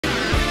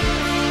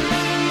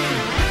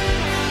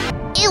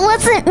It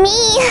wasn't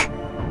me.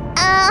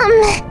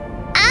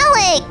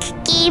 Alec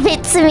gave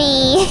it to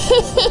me.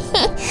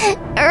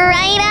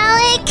 Right,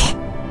 Alec?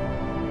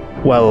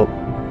 Well,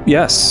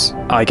 yes,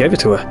 I gave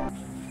it to her.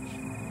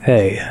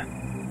 Hey,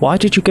 why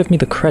did you give me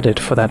the credit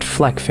for that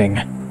flag thing?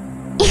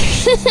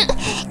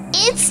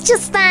 It's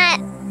just that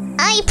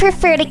I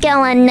prefer to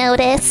go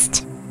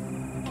unnoticed.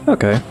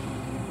 Okay.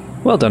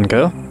 Well done,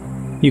 girl.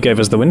 You gave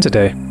us the win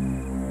today.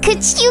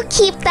 Could you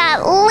keep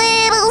that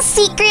little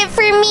secret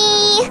for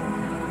me?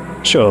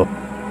 Sure.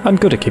 I'm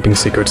good at keeping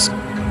secrets.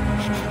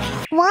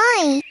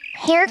 Why?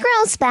 Hair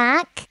grows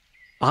back.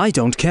 I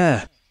don't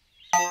care.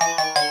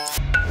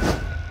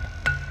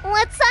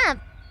 What's up?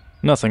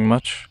 Nothing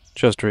much.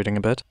 Just reading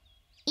a bit.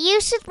 You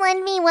should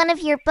lend me one of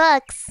your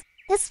books.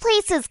 This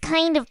place is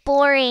kind of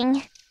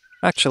boring.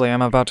 Actually,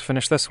 I'm about to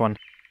finish this one,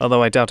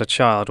 although I doubt a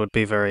child would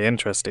be very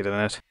interested in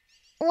it.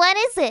 What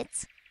is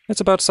it?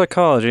 It's about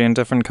psychology and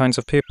different kinds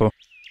of people.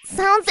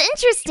 Sounds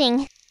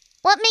interesting.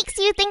 What makes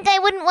you think I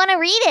wouldn't want to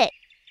read it?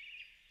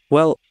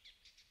 Well,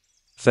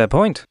 fair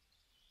point.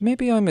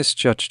 Maybe I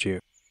misjudged you.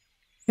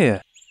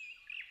 Here.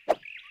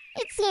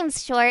 It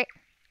seems short.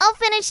 I'll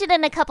finish it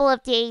in a couple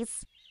of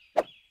days.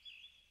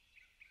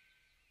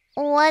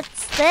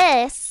 What's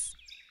this?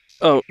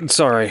 Oh,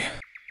 sorry.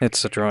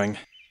 It's a drawing.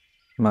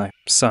 My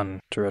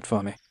son drew it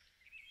for me.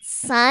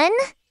 Son?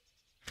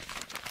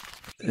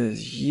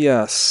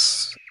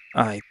 Yes,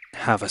 I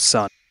have a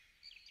son.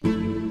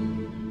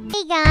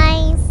 Hey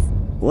guys.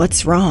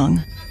 What's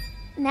wrong?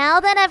 Now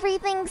that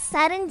everything's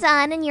said and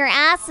done and your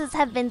asses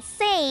have been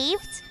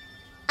saved,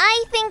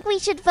 I think we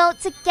should vote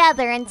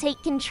together and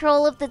take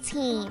control of the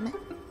team.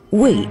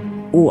 Wait,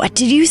 what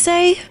did you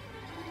say?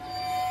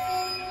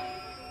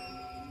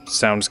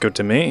 Sounds good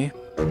to me.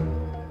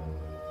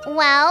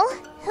 Well,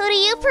 who do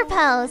you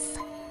propose?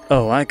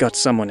 Oh, I got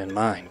someone in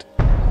mind.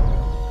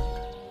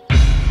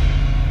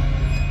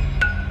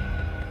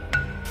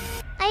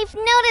 I've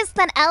noticed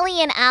that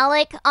Ellie and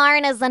Alec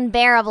aren't as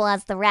unbearable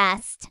as the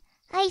rest.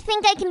 I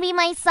think I can be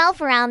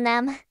myself around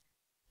them.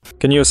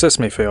 Can you assist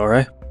me,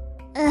 Fiore?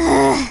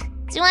 Ugh,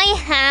 do I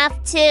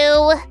have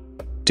to?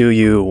 Do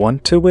you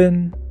want to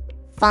win?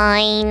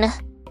 Fine.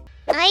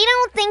 I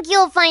don't think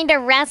you'll find a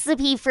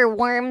recipe for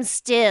worm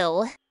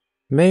stew.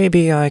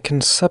 Maybe I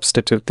can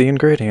substitute the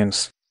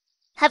ingredients.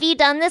 Have you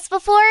done this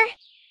before?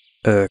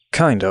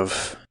 Kind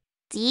of.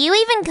 Do you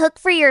even cook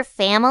for your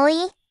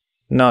family?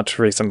 Not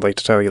recently,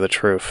 to tell you the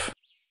truth.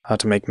 How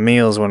to make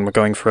meals when we're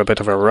going through a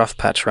bit of a rough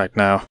patch right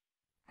now.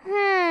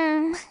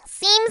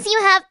 Seems you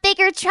have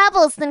bigger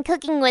troubles than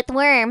cooking with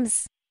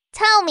worms.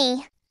 Tell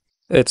me.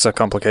 It's a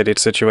complicated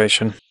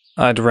situation.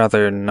 I'd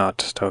rather not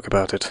talk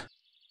about it.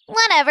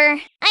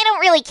 Whatever. I don't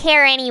really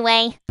care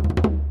anyway.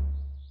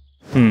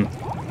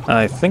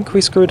 I think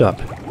we screwed up.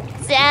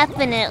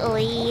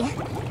 Definitely.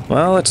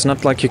 Well, it's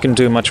not like you can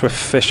do much with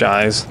fish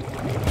eyes.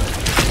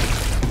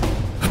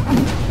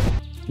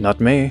 Not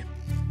me.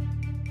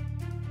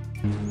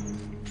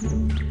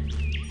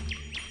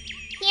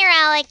 Here,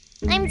 Alec.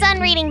 I'm done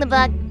reading the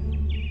book.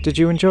 Did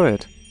you enjoy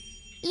it?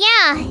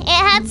 Yeah, it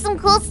had some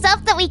cool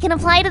stuff that we can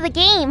apply to the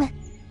game.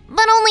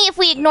 But only if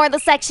we ignore the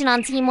section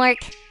on teamwork.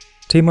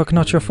 Teamwork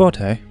not your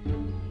forte?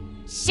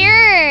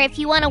 Sure, if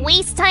you want to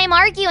waste time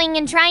arguing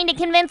and trying to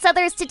convince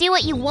others to do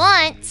what you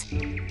want.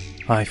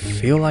 I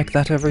feel like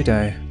that every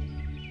day.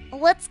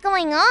 What's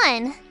going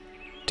on?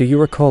 Do you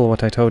recall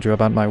what I told you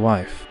about my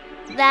wife?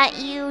 That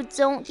you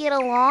don't get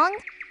along?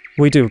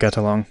 We do get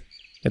along.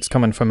 It's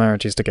common for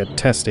marriages to get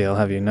testy, I'll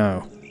have you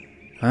know.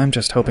 I'm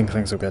just hoping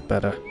things will get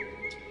better.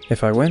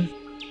 If I win,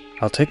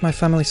 I'll take my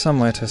family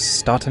somewhere to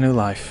start a new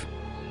life.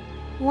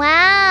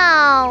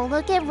 Wow,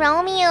 look at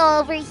Romeo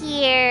over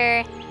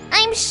here.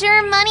 I'm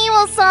sure money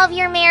will solve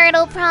your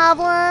marital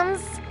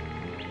problems.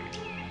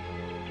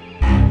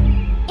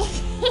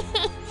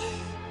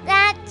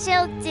 That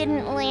joke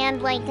didn't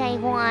land like I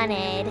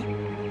wanted.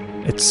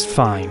 It's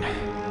fine.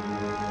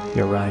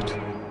 You're right.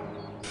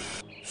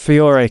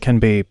 Fiore can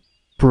be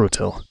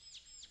brutal,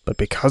 but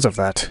because of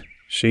that,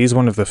 she's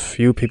one of the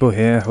few people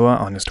here who are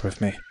honest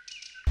with me.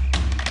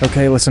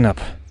 Okay, listen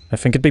up. I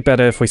think it'd be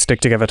better if we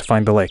stick together to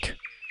find the lake.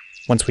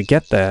 Once we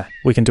get there,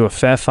 we can do a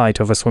fair fight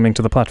over swimming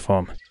to the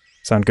platform.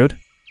 Sound good?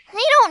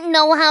 I don't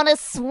know how to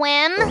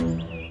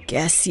swim.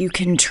 Guess you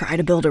can try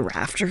to build a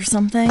raft or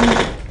something?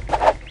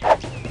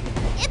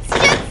 It's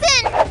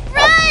Jensen!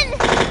 Run!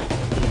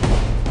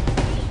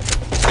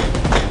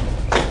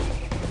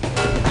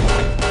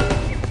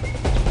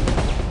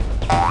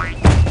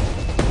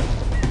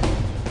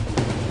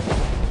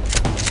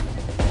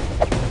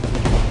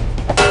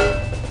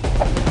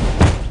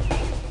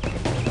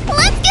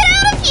 Let's get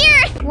out of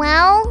here!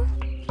 Well,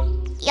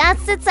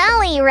 yes, it's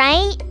Ellie,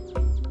 right?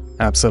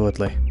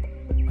 Absolutely.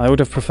 I would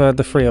have preferred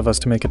the three of us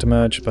to make it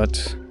emerge,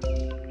 but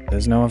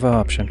there's no other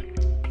option.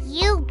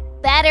 You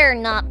better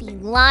not be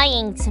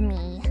lying to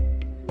me.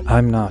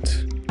 I'm not.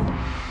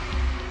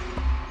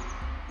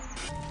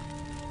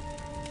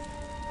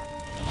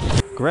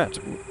 Gret,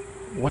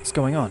 what's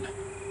going on?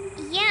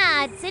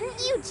 Yeah, didn't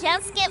you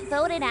just get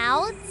voted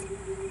out?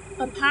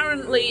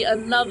 Apparently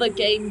another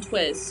game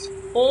twist.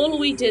 All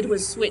we did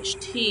was switch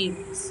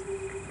teams.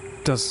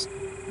 Does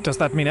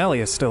that mean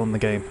Ellie is still in the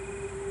game?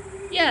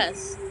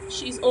 Yes,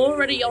 she's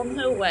already on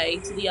her way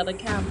to the other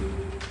camp.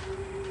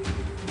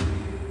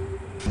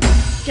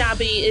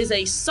 Gabby is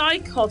a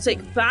psychotic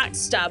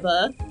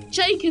backstabber.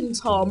 Jake and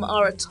Tom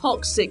are a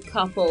toxic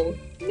couple.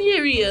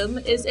 Miriam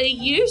is a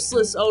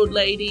useless old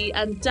lady,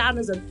 and Dan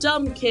is a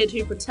dumb kid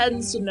who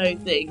pretends to know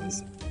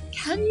things.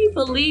 Can you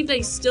believe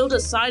they still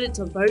decided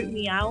to vote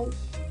me out?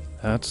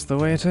 That's the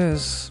way it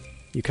is.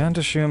 You can't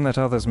assume that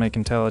others make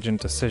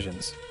intelligent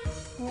decisions.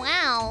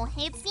 Wow,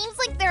 it seems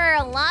like there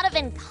are a lot of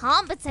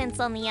incompetence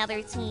on the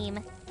other team.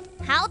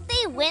 How'd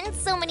they win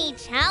so many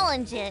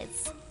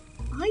challenges?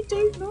 I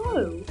don't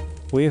know.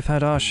 We've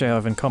had our share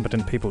of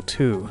incompetent people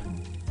too.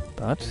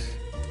 But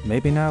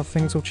maybe now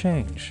things will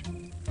change.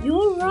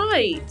 You're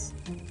right.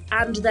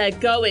 And they're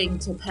going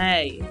to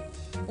pay.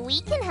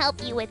 We can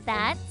help you with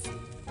that.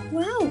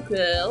 Wow,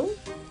 girl.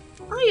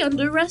 I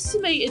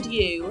underestimated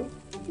you.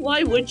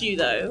 Why would you,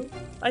 though?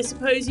 I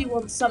suppose you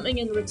want something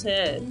in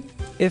return.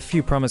 If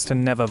you promise to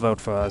never vote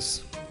for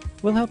us,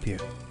 we'll help you.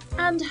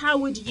 And how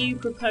would you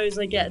propose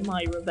I get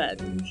my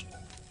revenge?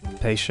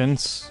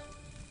 Patience.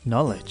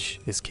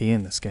 Knowledge is key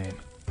in this game.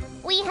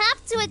 We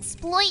have to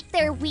exploit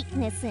their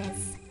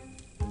weaknesses.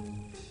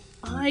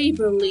 I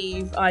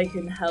believe I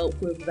can help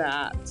with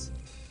that.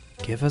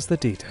 Give us the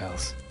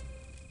details.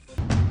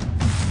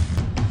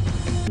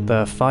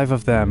 There are 5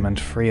 of them and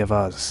 3 of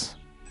us.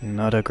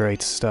 Not a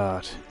great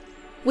start.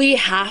 We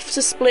have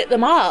to split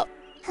them up.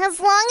 As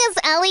long as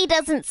Ellie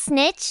doesn't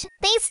snitch,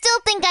 they still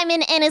think I'm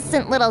an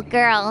innocent little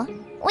girl.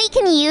 We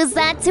can use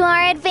that to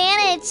our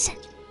advantage.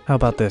 How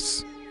about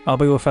this? I'll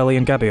be with Ellie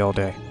and Gabby all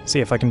day.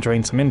 See if I can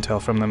drain some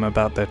intel from them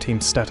about their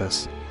team's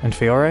status. And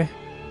Fiore,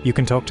 you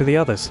can talk to the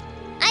others.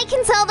 I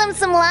can tell them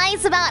some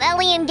lies about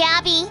Ellie and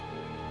Gabby.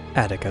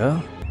 Atta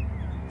girl.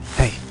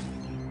 Hey,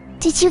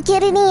 Did you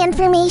get any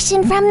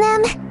information from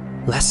them?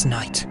 last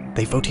night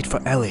they voted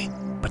for Ellie,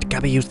 but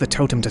Gabby used the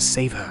totem to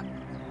save her.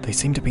 They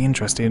seem to be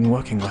interested in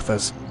working with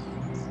us.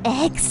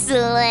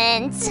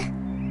 Excellent.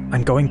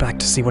 I'm going back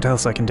to see what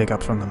else I can dig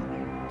up from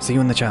them. See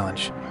you in the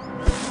challenge.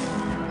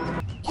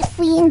 If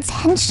we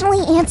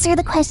intentionally answer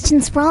the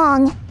questions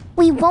wrong,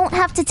 we won't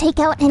have to take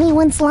out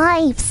anyone's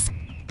lives.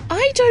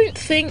 I don't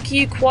think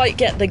you quite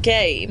get the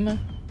game.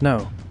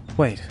 No,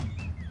 wait.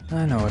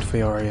 I know what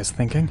Fiore is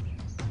thinking.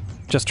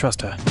 Just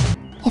trust her.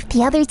 If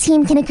the other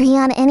team can agree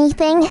on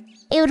anything,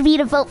 it would be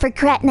to vote for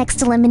Gret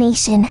next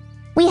elimination.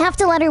 We have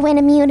to let her win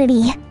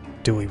immunity.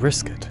 Do we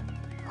risk it?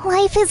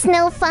 Life is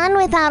no fun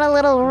without a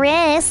little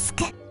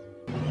risk.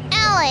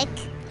 Alec!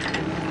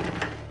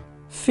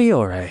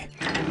 Fiore.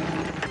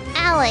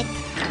 Alec!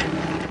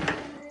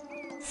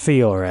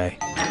 Fiore.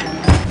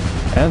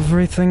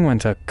 Everything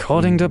went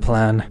according to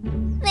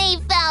plan. They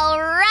fell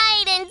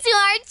right into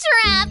our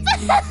trap!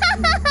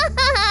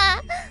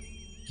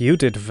 You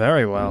did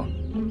very well.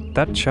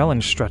 That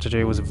challenge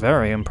strategy was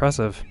very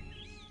impressive.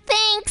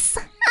 Thanks!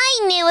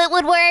 I knew it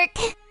would work!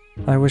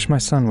 I wish my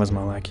son was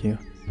more like you.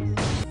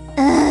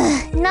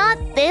 Ugh, not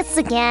this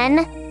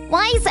again.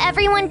 Why does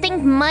everyone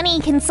think money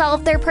can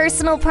solve their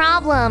personal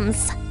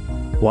problems?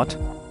 What?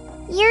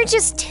 You're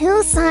just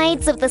 2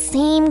 sides of the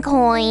same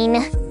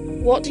coin.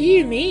 What do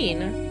you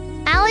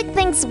mean? Alec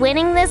thinks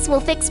winning this will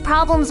fix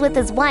problems with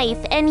his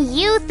wife, and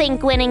you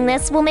think winning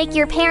this will make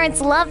your parents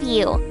love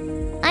you.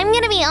 I'm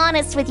gonna be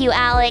honest with you,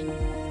 Alec,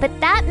 but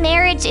that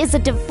marriage is a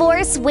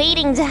divorce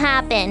waiting to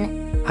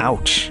happen.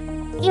 Ouch.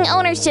 Taking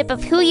ownership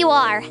of who you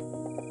are.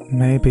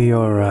 Maybe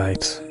you're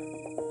right.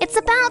 It's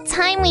about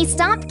time we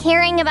stopped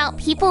caring about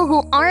people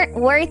who aren't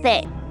worth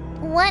it.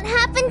 What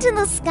happened to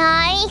the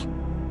sky?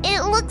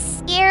 It looks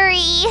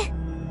scary.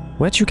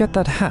 Where'd you get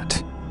that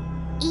hat?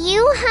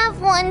 You have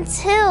one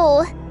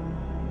too.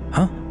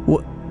 Huh?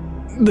 What?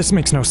 This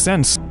makes no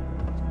sense.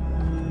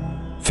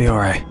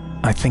 Fiore,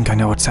 I think I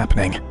know what's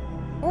happening.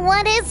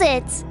 What is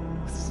it?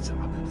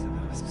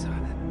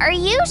 Are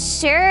you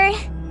sure?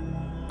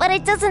 But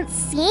it doesn't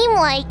seem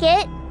like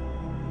it.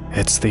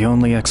 It's the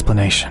only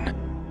explanation.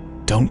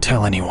 Don't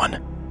tell anyone.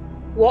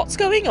 What's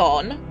going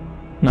on?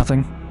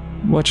 Nothing.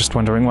 We're just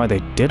wondering why they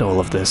did all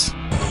of this.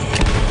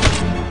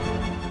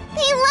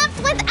 They left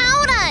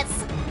without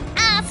us!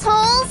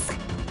 Assholes!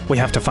 We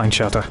have to find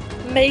shelter.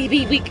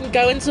 Maybe we can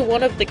go into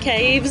one of the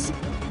caves?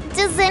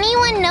 Does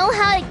anyone know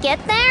how to get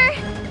there?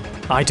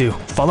 I do.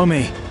 Follow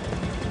me.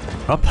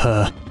 Up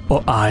her,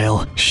 or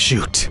I'll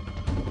shoot.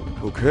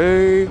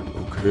 Okay,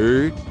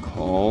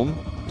 calm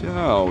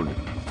down.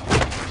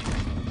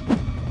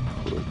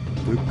 Put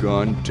the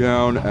gun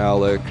down,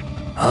 Alec.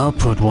 I'll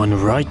put one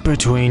right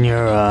between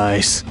your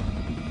eyes.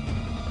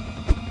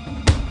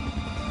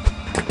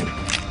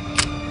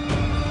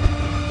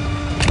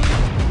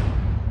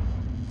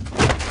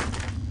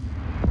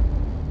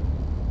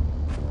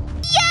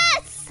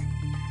 Yes!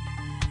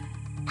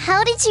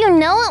 How did you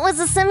know it was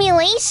a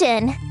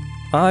simulation?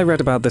 I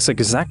read about this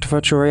exact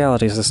virtual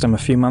reality system a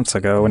few months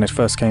ago when it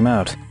first came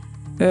out.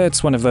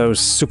 It's one of those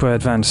super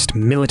advanced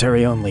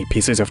military-only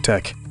pieces of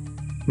tech.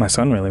 My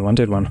son really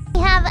wanted one.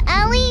 We have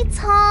Ellie,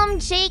 Tom,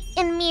 Jake,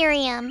 and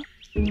Miriam.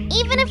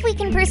 Even if we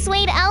can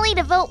persuade Ellie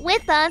to vote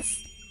with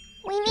us,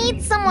 we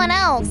need someone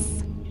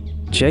else.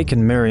 Jake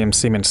and Miriam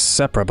seem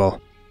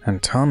inseparable,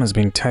 and Tom has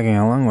been tagging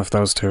along with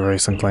those two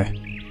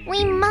recently.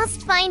 We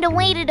must find a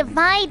way to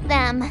divide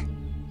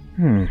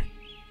them.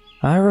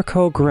 I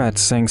recall Gret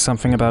saying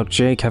something about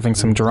Jake having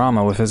some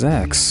drama with his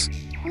ex.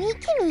 We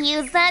can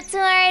use that to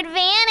our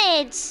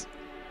advantage.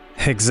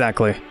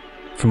 Exactly.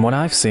 From what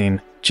I've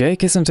seen,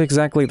 Jake isn't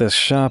exactly the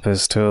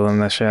sharpest tool in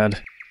the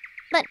shed.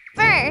 But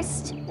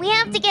first, we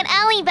have to get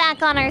Ellie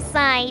back on our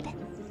side.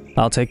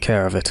 I'll take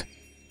care of it.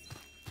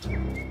 We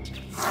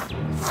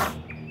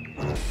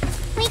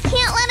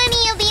can't let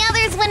any of the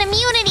others win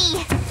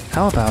immunity.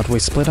 How about we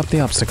split up the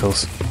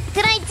obstacles?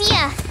 Good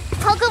idea.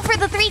 I'll go for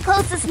the 3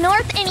 closest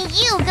north and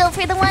you go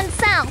for the one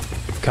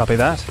south. Copy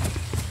that.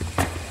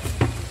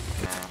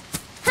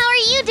 How are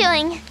you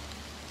doing?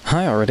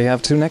 I already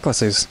have 2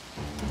 necklaces.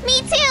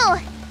 Me too.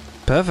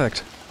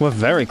 Perfect. We're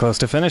very close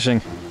to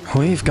finishing.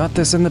 We've got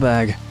this in the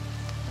bag.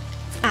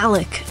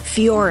 Alec,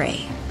 Fiore.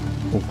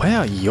 Where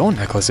are your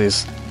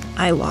necklaces?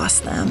 I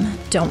lost them.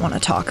 Don't want to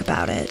talk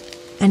about it.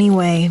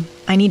 Anyway,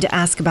 I need to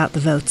ask about the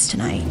votes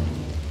tonight.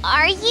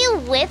 Are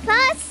you with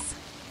us?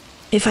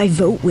 If I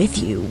vote with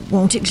you,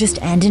 won't it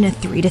just end in a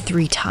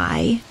 3-3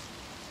 tie?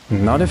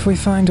 Not if we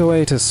find a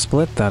way to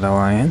split that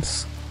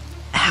alliance.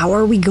 How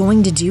are we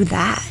going to do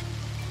that?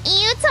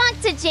 You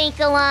talk to Jake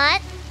a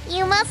lot.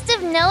 You must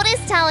have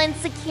noticed how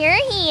insecure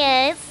he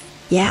is.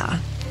 Yeah,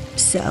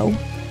 so?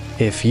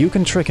 If you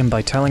can trick him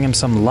by telling him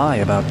some lie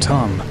about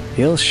Tom,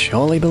 he'll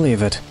surely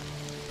believe it.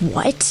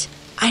 What?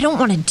 I don't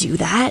want to do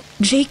that.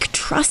 Jake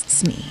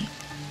trusts me.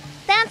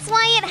 That's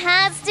why it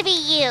has to be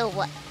you.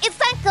 Is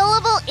that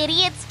gullible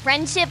idiot's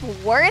friendship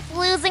worth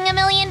losing $1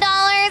 million?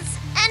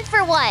 And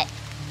for what?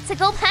 To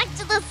go back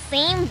to the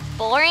same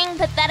boring,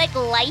 pathetic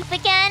life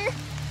again?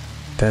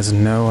 There's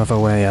no other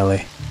way,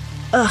 Ellie.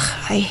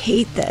 Ugh, I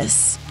hate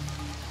this.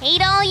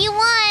 Hate all you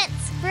want.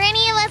 For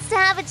any of us to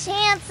have a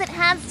chance, it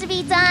has to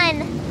be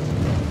done.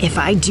 If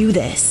I do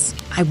this,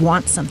 I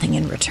want something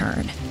in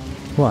return.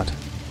 What?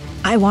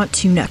 I want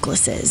 2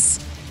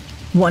 necklaces.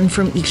 One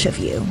from each of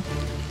you.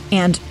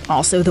 And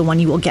also the one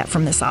you will get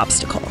from this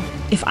obstacle.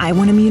 If I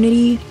win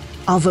immunity,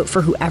 I'll vote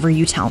for whoever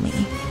you tell me.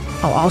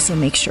 I'll also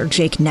make sure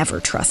Jake never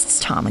trusts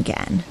Tom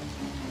again.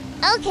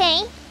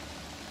 Okay.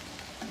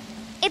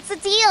 It's a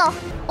deal.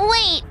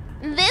 Wait,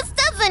 this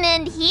doesn't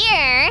end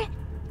here.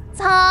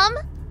 Tom,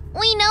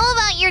 we know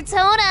about your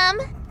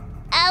totem.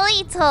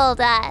 Ellie told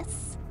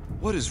us.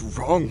 What is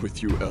wrong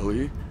with you,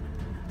 Ellie?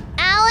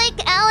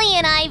 Alec, Ellie,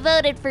 and I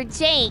voted for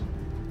Jake.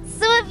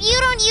 So if you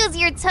don't use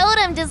your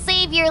totem to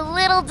save your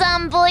little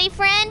dumb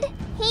boyfriend,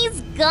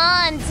 he's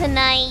gone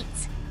tonight.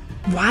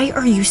 Why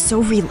are you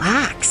so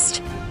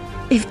relaxed?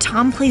 If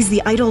Tom plays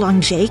the idol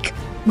on Jake,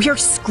 we are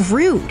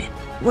screwed.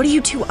 What are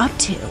you 2 up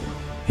to?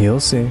 You'll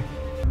see.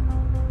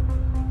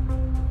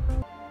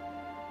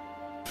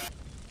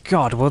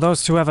 God, will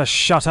those 2 ever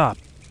shut up?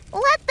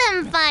 Let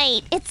them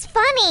fight. It's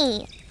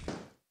funny.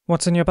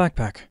 What's in your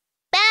backpack?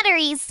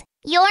 Batteries.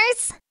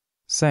 Yours?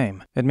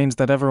 Same. It means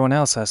that everyone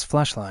else has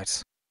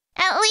flashlights.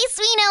 At least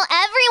we know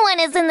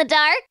everyone is in the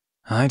dark.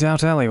 I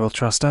doubt Ellie will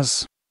trust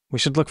us. We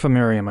should look for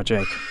Miriam or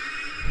Jake.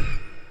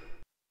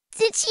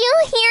 Did you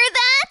hear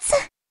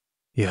that?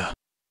 Yeah,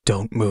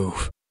 don't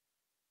move.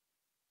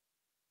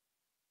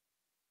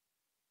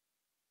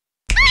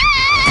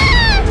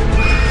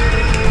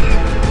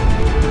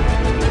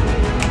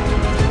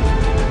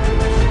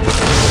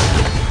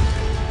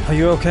 Are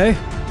you okay?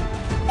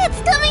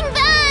 It's coming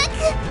back!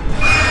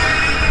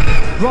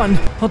 Run!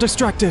 I'll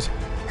distract it!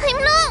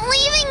 I'm not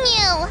leaving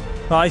you!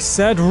 I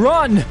said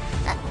run!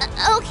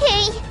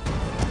 Okay.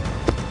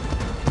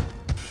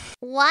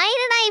 Why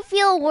did I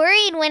feel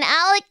worried when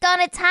Alec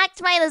got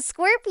attacked by the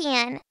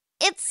scorpion?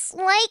 It's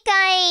like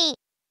I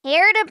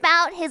cared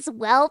about his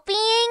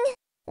well-being?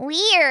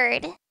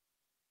 Weird.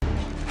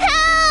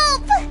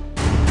 Help!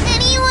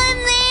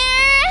 Anyone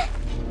there?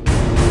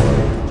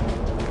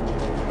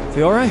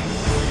 Fiore?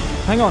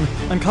 Hang on,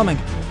 I'm coming.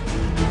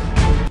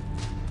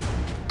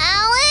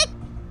 Alec?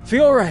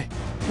 Fiore!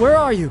 Where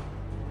are you?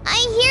 I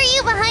hear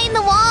you behind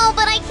the wall,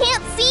 but I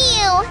can't see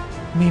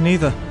you. Me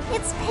neither.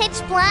 It's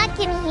pitch black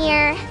in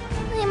here.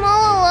 I'm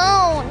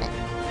all alone.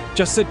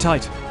 Just sit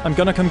tight. I'm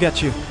gonna come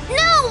get you.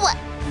 No!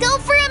 Go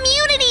for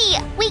immunity!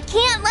 We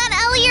can't let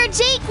Ellie or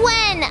Jake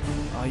win!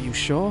 Are you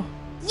sure?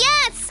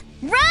 Yes!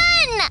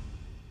 Run!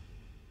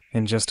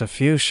 In just a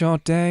few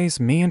short days,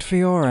 me and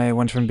Fiore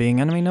went from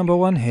being enemy number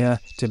 1 here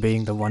to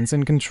being the ones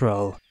in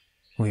control.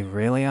 We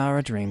really are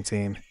a dream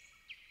team.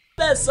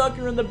 That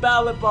sucker in the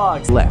ballot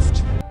box.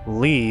 Left.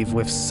 Leave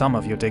with some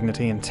of your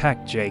dignity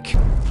intact, Jake. Here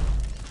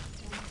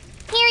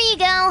you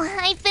go.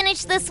 I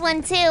finished this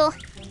one too.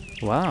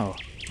 Wow,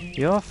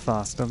 you're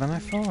faster than I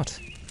thought.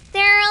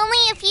 There are only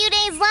a few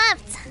days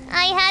left.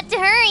 I had to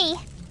hurry.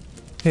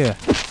 Here,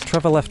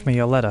 Trevor left me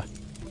your letter.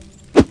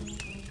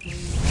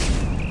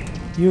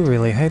 You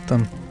really hate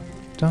them,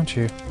 don't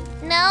you?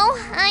 No,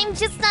 I'm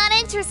just not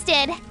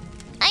interested.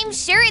 I I'm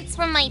sure it's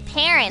from my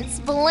parents,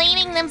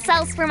 blaming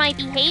themselves for my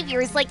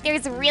behaviors like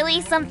there's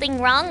really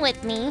something wrong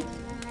with me.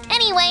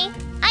 Anyway,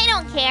 I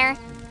don't care.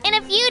 In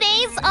a few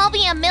days, I'll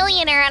be a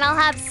millionaire and I'll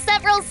have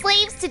several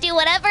slaves to do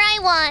whatever I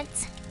want.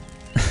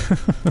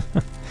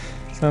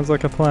 Sounds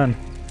like a plan.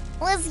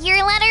 Was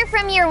your letter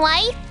from your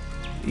wife?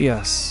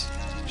 Yes,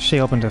 she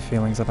opened her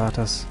feelings about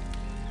us.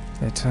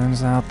 It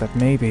turns out that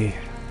maybe,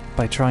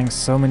 by trying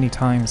so many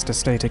times to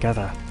stay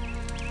together,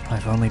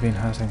 I've only been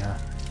hurting her.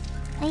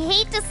 I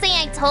hate to say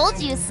I told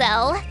you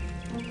so.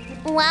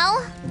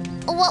 Well,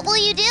 what will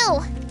you do?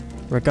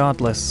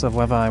 Regardless of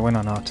whether I win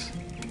or not,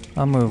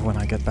 I'll move when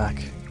I get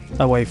back,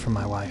 away from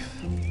my wife.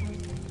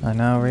 I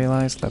now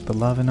realize that the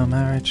love in our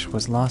marriage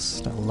was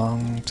lost a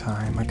long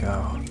time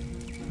ago.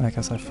 I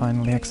guess I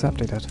finally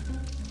accepted it.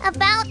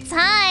 About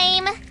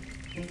time.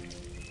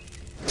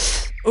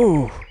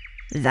 Ooh!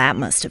 That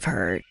must have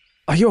hurt.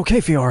 Are you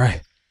okay,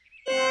 Fiore?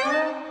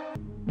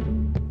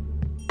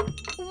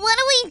 What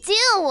do we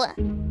do?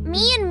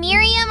 Me and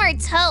Miriam are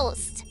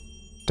toast.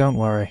 Don't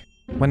worry.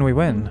 When we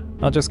win,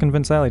 I'll just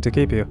convince Allie to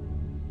keep you.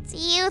 Do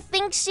you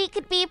think she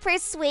could be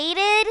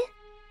persuaded?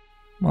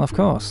 Well, of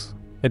course.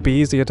 It'd be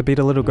easier to beat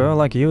a little girl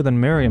like you than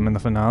Miriam in the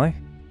finale.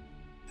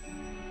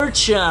 Your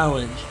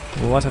challenge.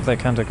 What if they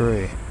can't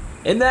agree?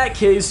 In that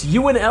case,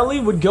 you and Ellie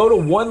would go to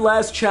one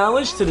last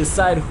challenge to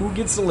decide who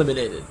gets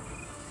eliminated.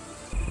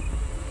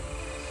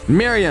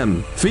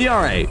 Miriam,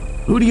 Fiore,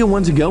 who do you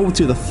want to go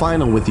to the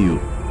final with you?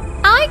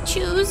 I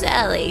choose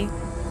Ellie,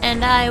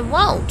 and I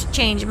won't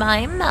change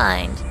my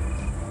mind.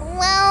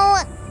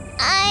 Well,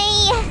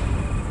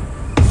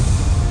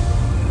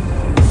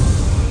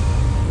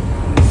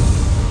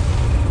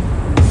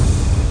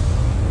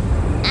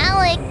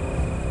 Alec,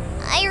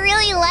 I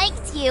really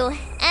liked you,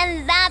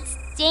 and that's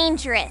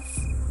dangerous.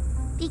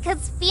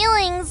 Because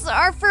feelings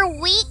are for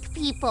weak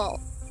people.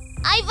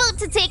 I vote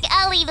to take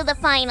Ellie to the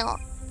final.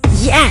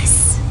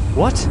 Yes!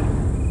 What?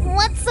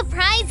 What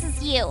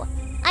surprises you?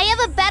 I have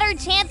a better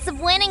chance of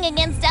winning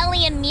against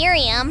Ellie and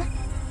Miriam.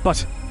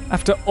 But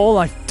after all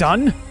I've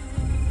done?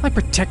 I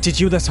protected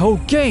you this whole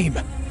game.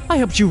 I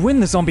helped you win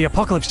the zombie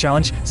apocalypse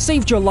challenge,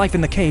 saved your life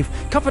in the cave,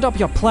 covered up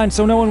your plan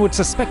so no one would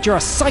suspect you're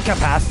a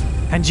psychopath,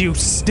 and you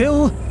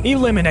still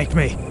eliminate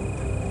me.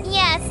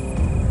 Yes,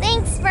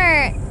 thanks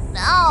for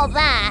all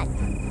that.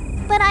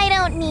 But I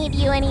don't need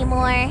you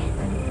anymore.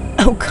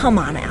 Oh, come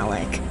on,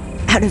 Alec.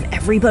 Out of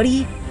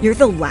everybody, you're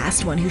the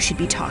last one who should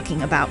be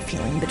talking about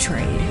feeling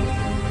betrayed.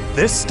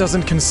 This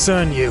doesn't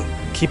concern you.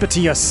 Keep it to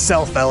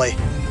yourself, Ellie.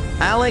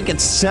 Alec,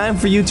 it's time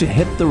for you to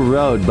hit the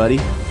road, buddy.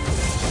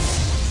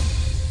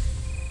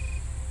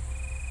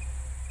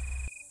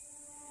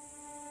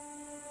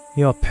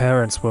 Your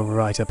parents were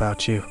right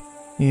about you.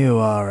 You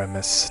are a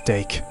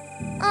mistake.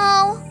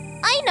 Oh,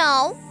 I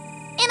know.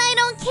 And I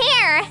don't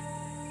care.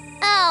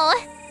 Oh,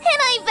 and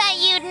I bet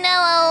you'd know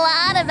a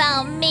lot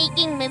about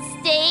making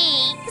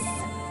mistakes.